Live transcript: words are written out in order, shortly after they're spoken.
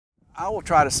I will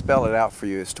try to spell it out for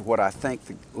you as to what I think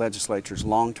the legislature's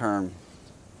long-term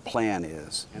plan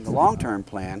is. And the long-term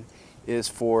plan is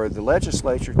for the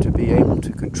legislature to be able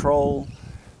to control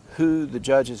who the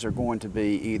judges are going to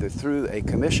be, either through a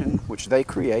commission which they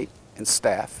create and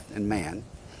staff and man,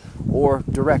 or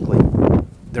directly.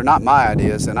 They're not my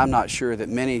ideas, and I'm not sure that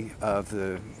many of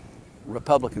the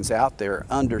Republicans out there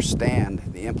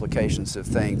understand the implications of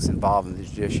things involving the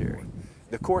judiciary.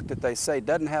 The court that they say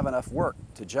doesn't have enough work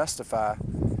to justify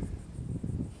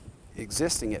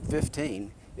existing at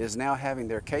 15 is now having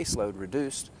their caseload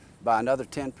reduced by another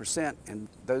 10%, and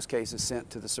those cases sent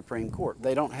to the Supreme Court.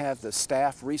 They don't have the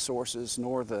staff resources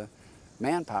nor the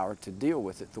manpower to deal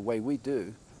with it the way we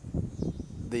do.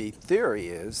 The theory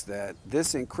is that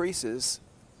this increases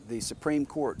the Supreme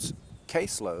Court's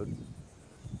caseload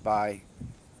by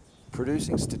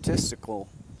producing statistical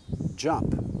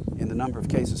jump in the number of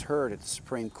cases heard at the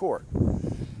Supreme Court.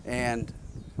 And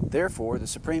therefore, the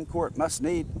Supreme Court must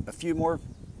need a few more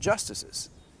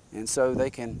justices. And so they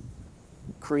can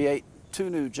create 2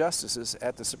 new justices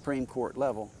at the Supreme Court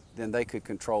level, then they could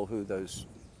control who those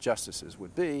justices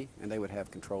would be, and they would have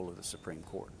control of the Supreme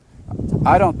Court.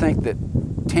 I don't think that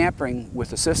tampering with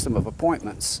the system of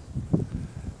appointments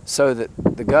so that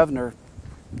the governor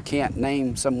can't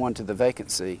name someone to the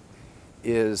vacancy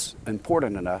is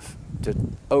important enough to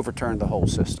overturn the whole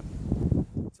system.